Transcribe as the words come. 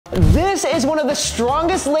This is one of the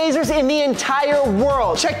strongest lasers in the entire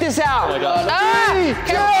world. Check this out. Oh my God. 3,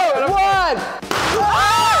 2, 1.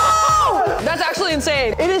 Oh! That's actually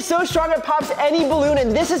insane. It is so strong it pops any balloon,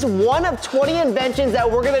 and this is one of 20 inventions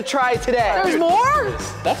that we're gonna try today. There's more?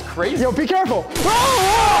 That's crazy. Yo, be careful.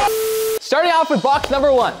 Starting off with box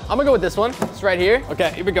number 1. I'm gonna go with this one. It's right here.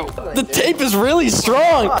 Okay, here we go. The tape is really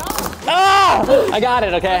strong. Ah! I got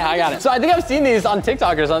it, okay, I got it. So I think I've seen these on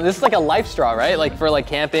TikTok or something. This is like a life straw, right? Like for like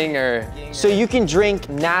camping or... So you can drink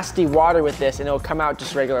nasty water with this and it'll come out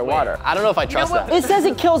just regular water. I don't know if I trust that. It says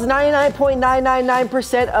it kills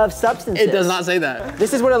 99.999% of substances. It does not say that.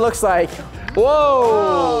 This is what it looks like. Whoa!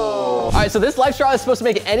 All right, so this life straw is supposed to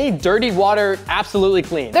make any dirty water absolutely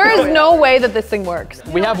clean. There is no way that this thing works.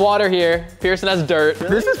 We have water here. Pierson has dirt.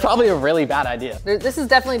 This is probably a really bad idea. This is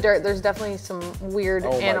definitely dirt. There's definitely some weird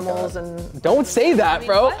animals and... Don't say that,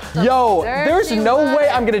 bro. Yo, there's no way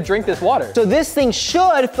I'm gonna drink this water. So this thing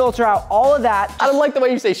should filter out all of that. I don't like the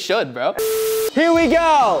way you say should, bro. Here we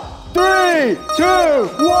go. 3, 2,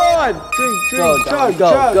 1. Drink,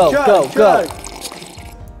 Go.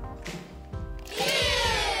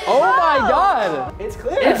 Oh my God. It's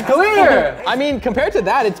clear. It's clear. I mean, compared to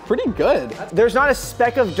that, it's pretty good. There's not a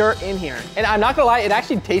speck of dirt in here. And I'm not gonna lie, it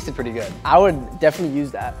actually tasted pretty good. I would definitely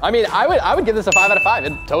use that. I mean, I would give this a 5 out of 5.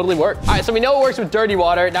 It totally worked. All right, so we know it works with dirty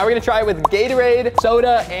water. Now we're gonna try it with Gatorade,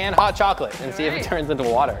 soda, and hot chocolate and see if it turns into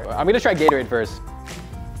water. I'm gonna try Gatorade first.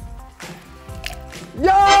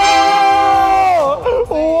 Yo!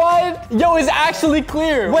 What? Yo, it's actually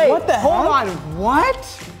clear. Wait, what the hold heck? on,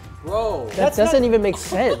 what? Bro. That doesn't even make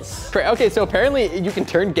sense. Okay, so apparently you can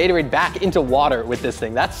turn Gatorade back into water with this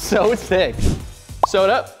thing. That's so sick.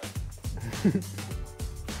 Soda.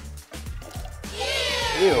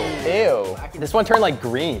 Ew. This one turned like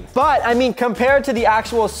green. But, I mean, compared to the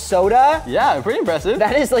actual soda, Yeah, pretty impressive.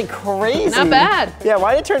 that is like crazy. Not bad. Yeah,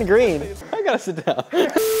 why did it turn green? I gotta sit down.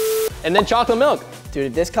 And then chocolate milk. Dude,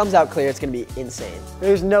 if this comes out clear, it's gonna be insane.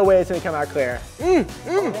 There's no way it's gonna come out clear. There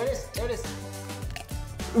it is.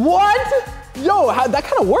 What? Yo, that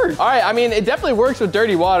kind of works. All right, I mean, it definitely works with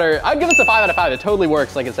dirty water. I'd give this a 5 out of 5. It totally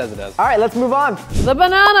works like it says it does. All right, let's move on. The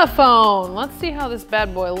banana phone. Let's see how this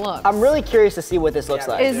bad boy looks. I'm really curious to see what this looks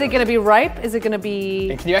like. Is it gonna be ripe? Is it gonna be...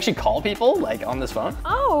 And can you actually call people like on this phone?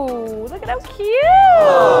 Oh, look at how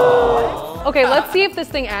cute. Okay, let's see if this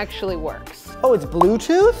thing actually works. Oh, it's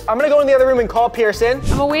Bluetooth? I'm gonna go in the other room and call Pierson.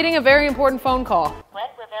 I'm awaiting a very important phone call.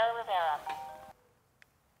 Brent Rivera.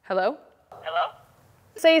 Hello? Hello?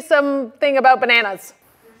 Say something about bananas.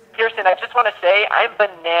 Pierson, I just want to say I'm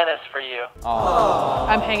bananas for you.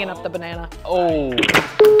 I'm hanging up the banana. Oh.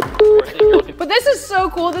 But this is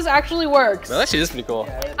so cool. This actually works. Well, actually, this is pretty cool.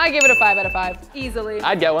 I give it a 5 out of 5. Easily.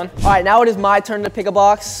 I'd get one. All right, now it is my turn to pick a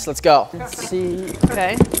box. Let's go. Let's see.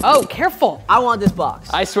 Okay. Oh, careful. I want this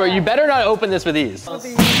box. I swear, you better not open this with these. Oh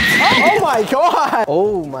my God.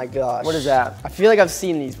 Oh my gosh. What is that? I feel like I've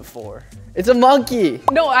seen these before. It's a monkey.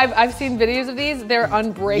 No, I've seen videos of these. They're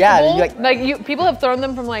unbreakable. Yeah, people have thrown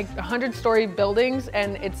them from like 100-story buildings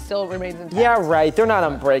and it still remains intact. Yeah, right, they're not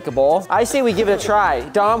unbreakable. I say we give it a try.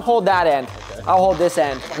 Dom, hold that end. I'll hold this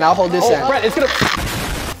end. And I'll hold this end. Brent, it's gonna...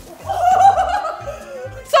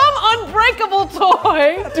 Some unbreakable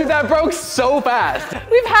toy. Dude, that broke so fast.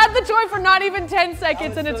 We've had the toy for not even 10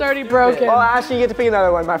 seconds and it's already broken. Oh, Ashton, you get to pick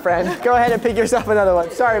another one, my friend. Go ahead and pick yourself another one.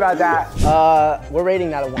 Sorry about that. We're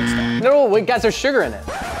rating that a 1 star. No, wait, guys, there's sugar in it.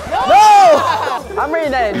 No! I'm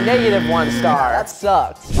rating that a -1 star. That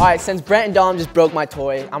sucks. All right, since Brent and Dom just broke my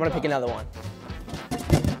toy, I'm gonna pick another one.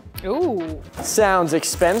 Ooh. Sounds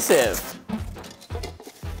expensive.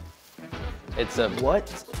 It's a What?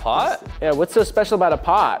 pot? Yeah, what's so special about a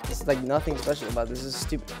pot? It's like nothing special about this. This is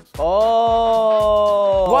stupid.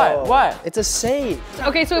 Oh. What? It's a safe.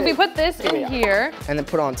 Okay, so if we put this in here. And then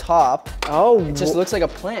put on top, Oh, it just looks like a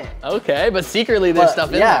plant. Okay, but secretly there's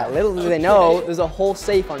stuff in Yeah, there. little do they know, there's a whole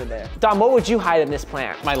safe under there. Dom, what would you hide in this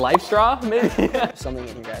plant? My life straw, maybe? There's something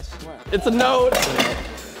in here, guys. It's a note.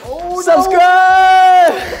 Oh,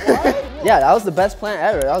 Subscribe! Yeah, that was the best plant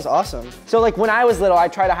ever. That was awesome. So like when I was little, I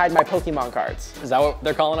tried to hide my Pokemon cards. Is that what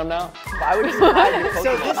they're calling them now? Why would you hide your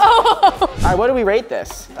Pokemon? All right, what do we rate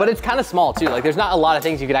this? But it's kind of small too. Like there's not a lot of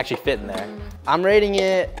things you could actually fit in there. I'm rating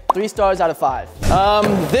it 3 stars out of 5.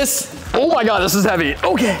 This Oh my God, this is heavy.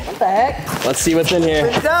 Okay. What the heck? Let's see what's in here.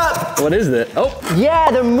 What's up? What is it? Oh.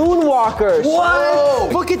 Yeah, they're moonwalkers.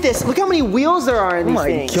 What? Look at this. Look how many wheels there are in these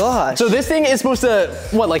things. Oh my gosh. So this thing is supposed to,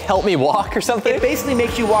 what, like help me walk or something? It basically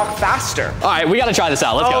makes you walk faster. All right, we gotta try this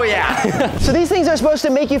out. Let's go. Oh yeah. So these things are supposed to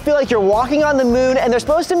make you feel like you're walking on the moon, and they're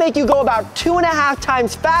supposed to make you go about 2.5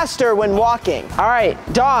 times faster when walking. All right,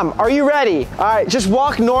 Dom, are you ready? All right, just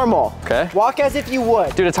walk normal. Okay. Walk as if you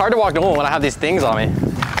would. Dude, it's hard to walk normal when I have these things on me.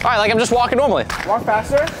 All right, like I'm just walking normally. Walk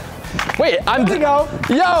faster. Wait, I'm. There you go.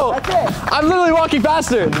 Yo, That's it. I'm literally walking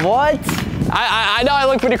faster. What? I know I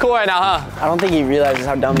look pretty cool right now, huh? I don't think he realizes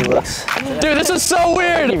how dumb he looks. Dude, this is so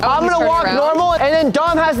weird. I'm gonna walk normal, and then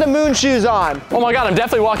Dom has the moon shoes on. Oh my God, I'm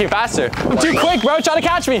definitely walking faster. I'm too quick, bro. Try to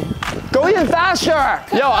catch me. Go even faster.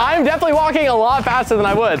 Yo, I'm definitely walking a lot faster than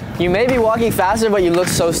I would. You may be walking faster, but you look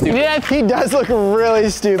so stupid. Yeah, He does look really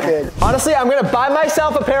stupid. Honestly, I'm gonna buy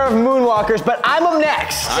myself a pair of moonwalkers, but I'm up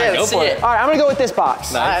next. All right, go for it. All right, I'm gonna go with this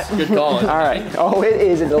box. Nice, good call. All right. Oh, it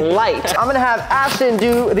is light. I'm gonna have Ashton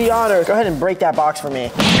do the honors. Go ahead and break that box for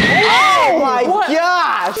me. Oh my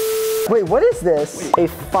gosh! Wait, what is this? A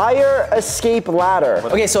fire escape ladder.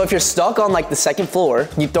 Okay, so if you're stuck on like the second floor,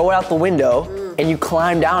 you throw it out the window and you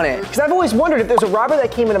climb down it. Because I've always wondered if there's a robber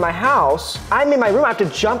that came into my house, I'm in my room, I have to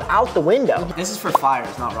jump out the window. This is for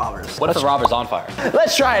fires, not robbers. What if the robber's on fire?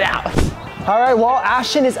 Let's try it out. All right, well,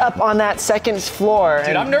 Ashton is up on that second floor.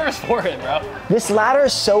 Dude, I'm nervous for it, bro. This ladder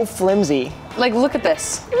is so flimsy. Like, look at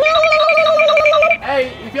this.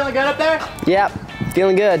 Hey, you feeling good up there? Yep,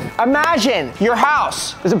 feeling good. Imagine your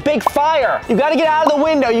house. There's a big fire. You gotta get out of the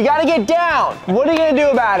window. You gotta get down. What are you gonna do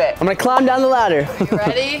about it? I'm gonna climb down the ladder. You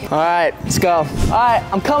ready? All right, let's go. All right,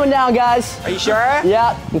 I'm coming down, guys. Are you sure?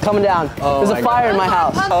 Yeah, I'm coming down. There's a fire in my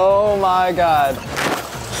house. Oh my God.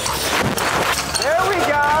 There we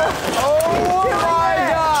go. Oh my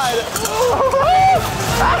God.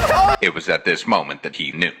 It was at this moment that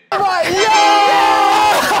he knew.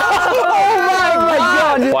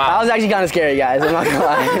 Wow. That was actually kind of scary, guys. I'm not gonna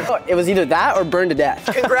lie. It was either that or burned to death.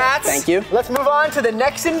 Congrats. Thank you. Let's move on to the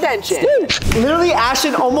next invention. Literally,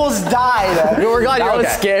 Ashton almost died. We're glad you're That was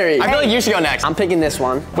okay. scary. I feel like you should go next. I'm picking this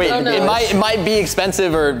one. Wait, it might be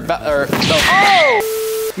expensive or no.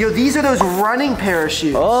 Yo, these are those running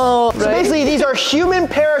parachutes. Oh, So basically, these are human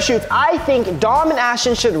parachutes. I think Dom and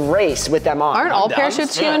Ashton should race with them on. Aren't all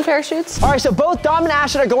parachutes human parachutes? All right, so both Dom and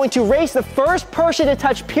Ashton are going to race. The first person to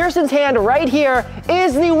touch Pierson's hand right here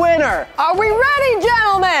is the winner. Are we ready,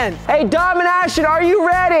 gentlemen? Hey, Dom and Ashton, are you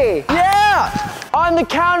ready? Yeah! On the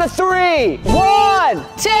count of 3. 1, 2, 3!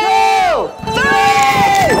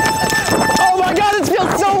 Oh my God, this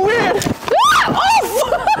feels so weird.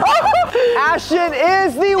 Ashton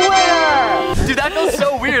is the winner! Dude, that feels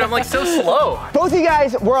so weird. I'm like so slow. Both of you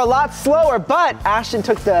guys were a lot slower, but Ashton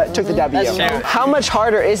took the W. That's true. How much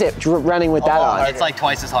harder is it running with that on? It's like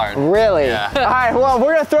twice as hard. Really? Yeah. All right, well,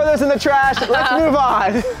 we're gonna throw those in the trash. Let's move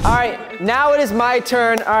on. All right, now it is my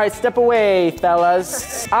turn. All right, step away,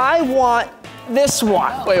 fellas. I want this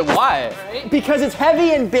one. Wait, why? Because it's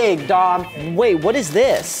heavy and big, Dom. Wait, what is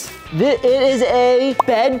this? It is a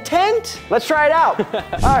bed tent? Let's try it out.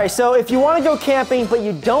 All right, so if you want to go camping, but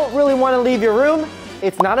you don't really want to leave your room,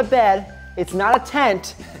 it's not a bed, it's not a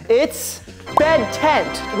tent, it's bed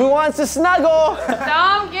tent. Who wants to snuggle?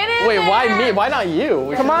 Dom, get in Wait, there. why me? Why not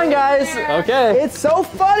you? Come on, guys. Okay. It's so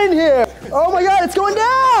fun in here. Oh my God, it's going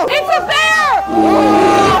down. It's a bear!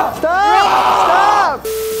 Stop!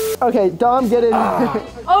 Okay, Dom, get in.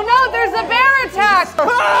 Oh no, there's a bear attack!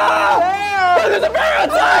 There's a bear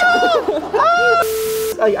attack!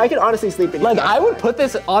 I could honestly sleep in here. Like, I would put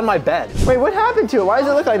this on my bed. Wait, what happened to it? Why does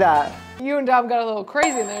it look like that? You and Dom got a little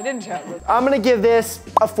crazy in there, didn't you? I'm gonna give this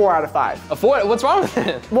a 4 out of 5. A 4? What's wrong with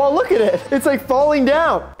it? Well, look at it. It's like falling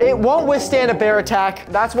down. It won't withstand a bear attack.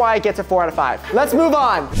 That's why it gets a 4 out of 5. Let's move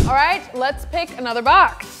on. All right, let's pick another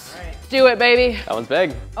box. Do it, baby. That one's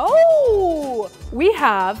big. Oh, we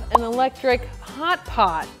have an electric hot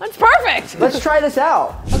pot. That's perfect. Let's try this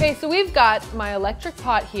out. Okay, so we've got my electric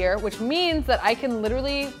pot here, which means that I can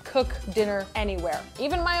literally cook dinner anywhere,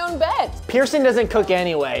 even my own bed. Pierson doesn't cook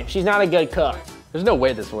anyway. She's not a good cook. There's no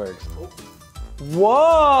way this works. Whoa!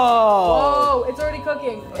 Oh, it's already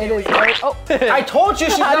cooking. It is. Oh, I told you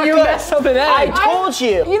she's How not do you good. mess up an egg? I told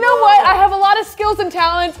you. You know what? I have a lot of skills and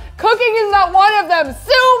talents. Cooking is not one of them.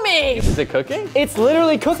 Sue me. Is it cooking? It's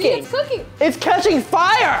literally See, cooking. it's cooking. It's catching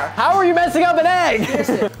fire. How are you messing up an egg?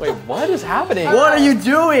 Wait, what is happening? What are you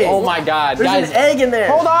doing? Oh my God, There's guys. an egg in there.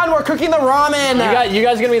 Hold on, we're cooking the ramen. You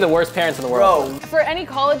guys are gonna be the worst parents in the world. Bro. For any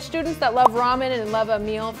college students that love ramen and love a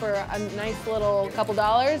meal for a nice little couple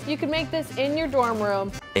dollars, you can make this in your dorm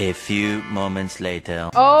room. A few moments later.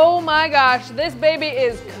 Oh my gosh, this baby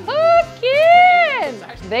is cooking!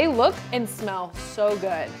 They look and smell so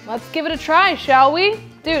good. Let's give it a try, shall we?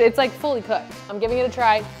 Dude, it's like fully cooked. I'm giving it a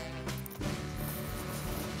try.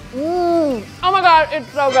 Oh my God,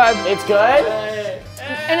 it's so good. It's good?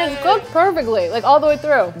 And it's cooked perfectly, like all the way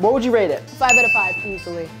through. What would you rate it? 5 out of 5,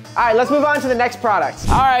 easily. All right, let's move on to the next product.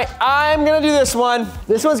 All right, I'm gonna do this one.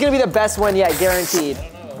 This one's gonna be the best one yet, guaranteed.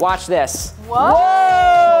 Watch this.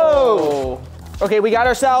 Whoa! Okay, we got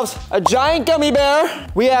ourselves a giant gummy bear.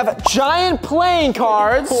 We have giant playing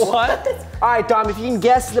cards. What? All right, Dom, if you can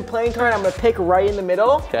guess the playing card, I'm gonna pick right in the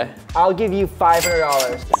middle. Okay. I'll give you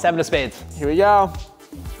 $500. 7 of spades. Here we go.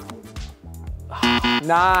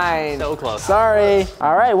 9. So close. Sorry.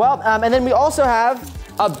 All right, well, and then we also have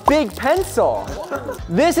a big pencil.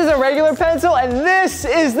 This is a regular pencil, and this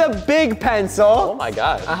is the big pencil. Oh my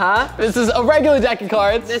God. This is a regular deck of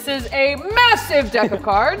cards. This is a massive deck of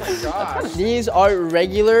cards. These are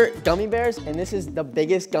regular gummy bears, and this is the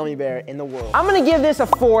biggest gummy bear in the world. I'm gonna give this a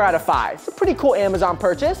 4 out of 5. It's a pretty cool Amazon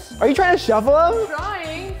purchase. Are you trying to shuffle them?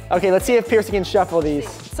 Trying. Okay, let's see if Pierson can shuffle these.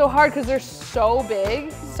 It's so hard because they're so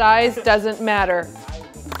big. Size doesn't matter.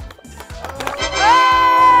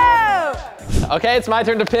 Okay, it's my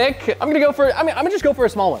turn to pick. I'm gonna just go for a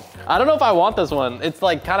small one. I don't know if I want this one. It's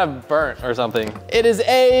like kind of burnt or something. It is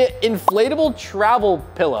a inflatable travel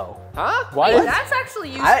pillow. Huh? Why? That's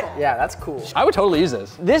actually useful. Yeah, that's cool. I would totally use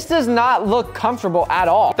this. This does not look comfortable at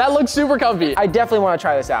all. That looks super comfy. I definitely want to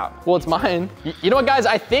try this out. Well, it's mine. You know what, guys?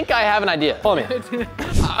 I think I have an idea. Follow me.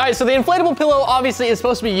 All right, so the inflatable pillow obviously is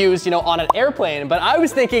supposed to be used, on an airplane, but I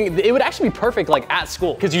was thinking it would actually be perfect like at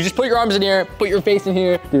school, because you just put your arms in here, put your face in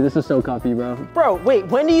here. Dude, this is so comfy, bro. Bro, wait,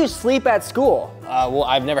 when do you sleep at school? Well,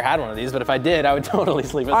 I've never had one of these, but if I did, I would totally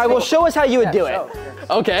sleep at All right, school. well, show us how you would do it.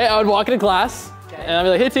 Okay, I would walk into class, and I'd be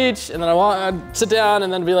like, hey, teach, and then I'd sit down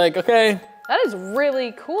and then be like, okay. That is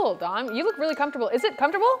really cool, Dom. You look really comfortable. Is it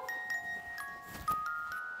comfortable?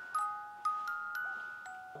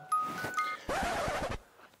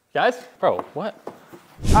 Guys, bro, what?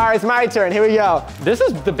 All right, it's my turn. Here we go. This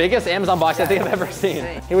is the biggest Amazon box I think I've ever seen.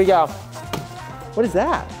 Here we go. What is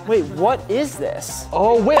that? Wait, what is this?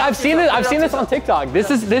 Oh wait, I've seen it. I've seen this on TikTok.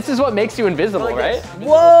 This is what makes you invisible, right?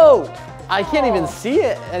 Whoa! I can't even see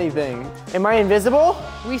anything. Am I invisible?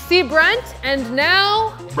 We see Brent, and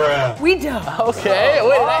now we don't. Okay,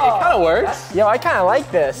 wait, it kind of works. Yo, I kind of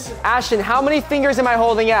like this. Ashton, how many fingers am I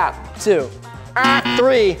holding up? 2.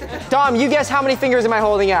 3. Dom, you guess how many fingers am I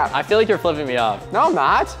holding up? I feel like you're flipping me off. No, I'm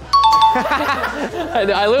not.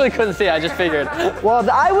 I literally couldn't see. I just figured. Well,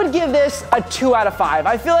 I would give this a 2 out of 5.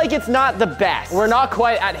 I feel like it's not the best. We're not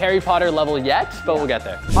quite at Harry Potter level yet, but we'll get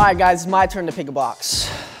there. All right, guys, it's my turn to pick a box.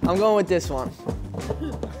 I'm going with this one.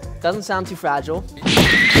 Doesn't sound too fragile.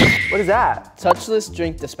 What is that? Touchless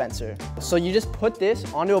drink dispenser. So you just put this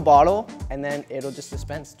onto a bottle, and then it'll just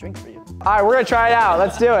dispense drink for you. All right, we're gonna try it out.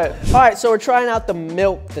 Let's do it. All right, so we're trying out the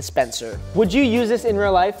milk dispenser. Would you use this in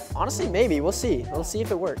real life? Honestly, maybe. We'll see. We'll see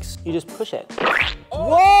if it works. You just push it.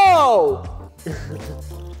 Whoa!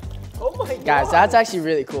 Oh my God. Guys, that's actually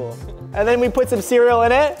really cool. And then we put some cereal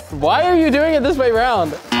in it. Why are you doing it this way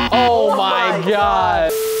around? Oh my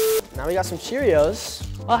God. Now we got some Cheerios.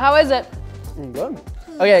 Well, how is it? Good.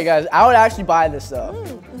 Okay, guys, I would actually buy this though.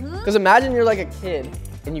 Because imagine you're like a kid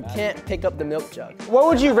and you can't pick up the milk jug. What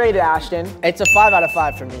would you rate it, Ashton? It's a 5 out of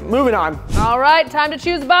 5 for me. Moving on. All right, time to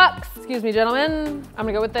choose a box. Excuse me, gentlemen. I'm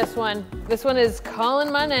gonna go with this one. This one is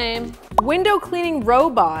calling my name. Window cleaning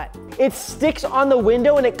robot. It sticks on the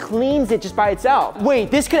window and it cleans it just by itself. Wait,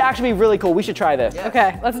 this could actually be really cool. We should try this.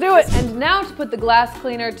 Okay, let's do it. And now to put the glass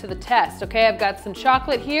cleaner to the test, okay? I've got some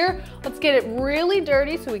chocolate here. Let's get it really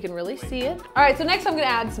dirty so we can really see it. All right, so next I'm gonna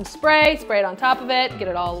add some spray it on top of it, get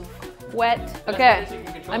it all wet. Okay,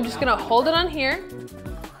 I'm just gonna hold it on here.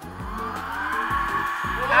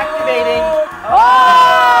 Activating.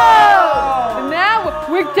 Oh! And now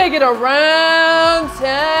we're taking it around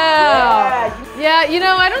town. Yeah,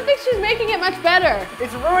 I don't think she's making it much better.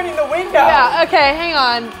 It's ruining the window. Yeah, okay, hang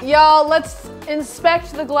on. Y'all, let's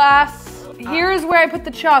inspect the glass. Here is where I put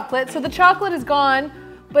the chocolate. So the chocolate is gone,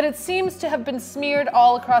 but it seems to have been smeared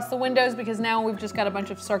all across the windows because now we've just got a bunch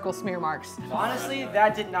of circle smear marks. Honestly,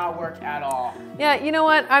 that did not work at all. Yeah, you know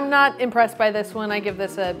what? I'm not impressed by this one. I give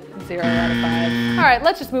this a 0 out of 5. All right,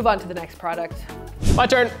 let's just move on to the next product. My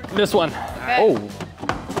turn. This one. Okay. Oh.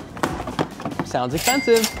 Sounds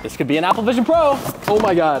expensive. This could be an Apple Vision Pro. Oh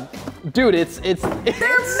my God. Dude, it's They're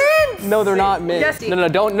mint! No, they're not mint. Yes.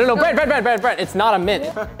 No, Brent, it's not a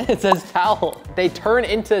mint. It says towel. They turn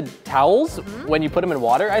into towels when you put them in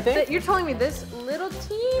water, I think. You're telling me this little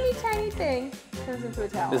teeny tiny thing turns into a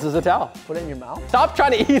towel. This is a towel. Put it in your mouth. Stop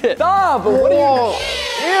trying to eat it. Stop. What are you?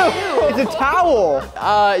 Ew, it's a towel.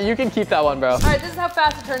 You can keep that one, bro. All right, this is how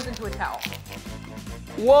fast it turns into a towel.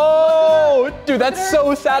 Whoa, dude, that's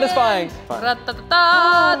so satisfying.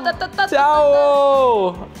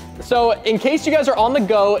 Towel. So in case you guys are on the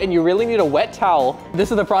go and you really need a wet towel,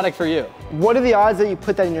 this is the product for you. What are the odds that you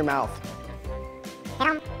put that in your mouth?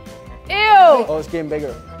 Ew. Oh, it's getting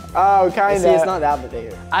bigger. Oh, kind of. See, it's not that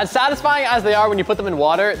big. As satisfying as they are when you put them in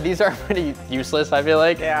water, these are pretty useless, I feel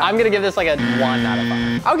like. Yeah. I'm gonna give this like a 1 out of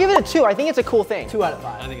 5. I'll give it a 2. I think it's a cool thing. 2 out of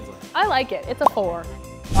 5. I think it's like I like it. It's a 4.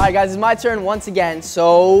 All right, guys, it's my turn once again.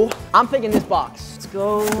 So I'm picking this box. Let's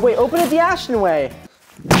go. Wait, open it the Ashton way.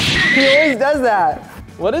 He always does that.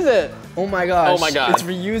 what is it? Oh my gosh. Oh my God. It's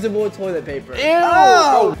reusable toilet paper. Ew.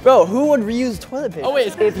 Oh! Bro, who would reuse toilet paper? Oh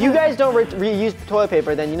wait, If you guys don't reuse toilet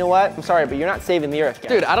paper, then you know what? I'm sorry, but you're not saving the earth, guys.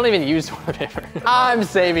 dude, I don't even use toilet paper. I'm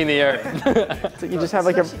saving the earth. So you just have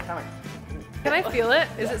like a... Can I feel it?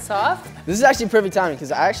 Is it soft? This is actually perfect timing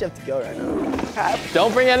because I actually have to go right now.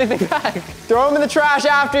 Don't bring anything back. Throw them in the trash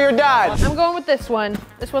after you're done. I'm going with this one.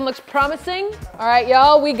 This one looks promising. All right,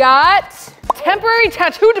 y'all, we got temporary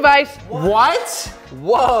tattoo device. What?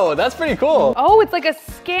 Whoa, that's pretty cool. Oh, it's like a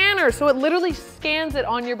scanner, so it literally scans it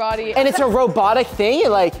on your body. And it's a robotic thing?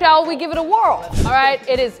 Like... Shall we give it a whirl? All right,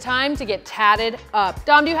 it is time to get tatted up.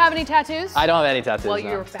 Dom, do you have any tattoos? I don't have any tattoos. Well, no.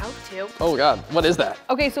 you're about to. Oh God, what is that?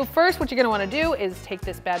 Okay, so first what you're gonna wanna do is take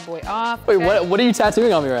this bad boy off. Wait, okay? what are you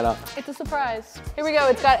tattooing on me right now? It's a surprise. Here we go,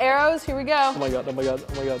 it's got arrows, here we go. Oh my God, oh my God,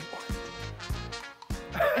 oh my God.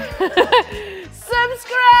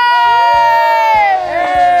 Subscribe!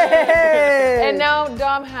 Hey! And now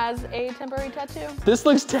Dom has a temporary tattoo. This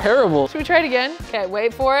looks terrible. Should we try it again? Okay,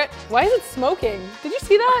 wait for it. Why is it smoking? Did you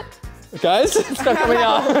see that? Guys, it's not coming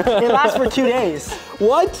out. It lasts for 2 days.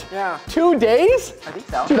 What? Yeah. 2 days? I think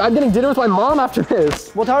so. Dude, I'm getting dinner with my mom after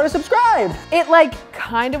this. Well, tell her to subscribe. It like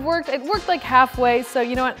kind of worked. It worked like halfway, so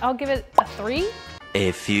you know what? I'll give it a 3.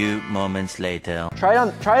 A few moments later. Try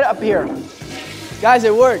it up here. Guys,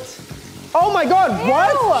 it worked. Oh my God,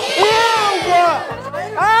 what? Ew!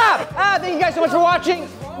 Thank you guys so much for watching.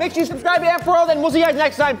 Make sure you subscribe to F World, and we'll see you guys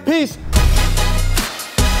next time. Peace.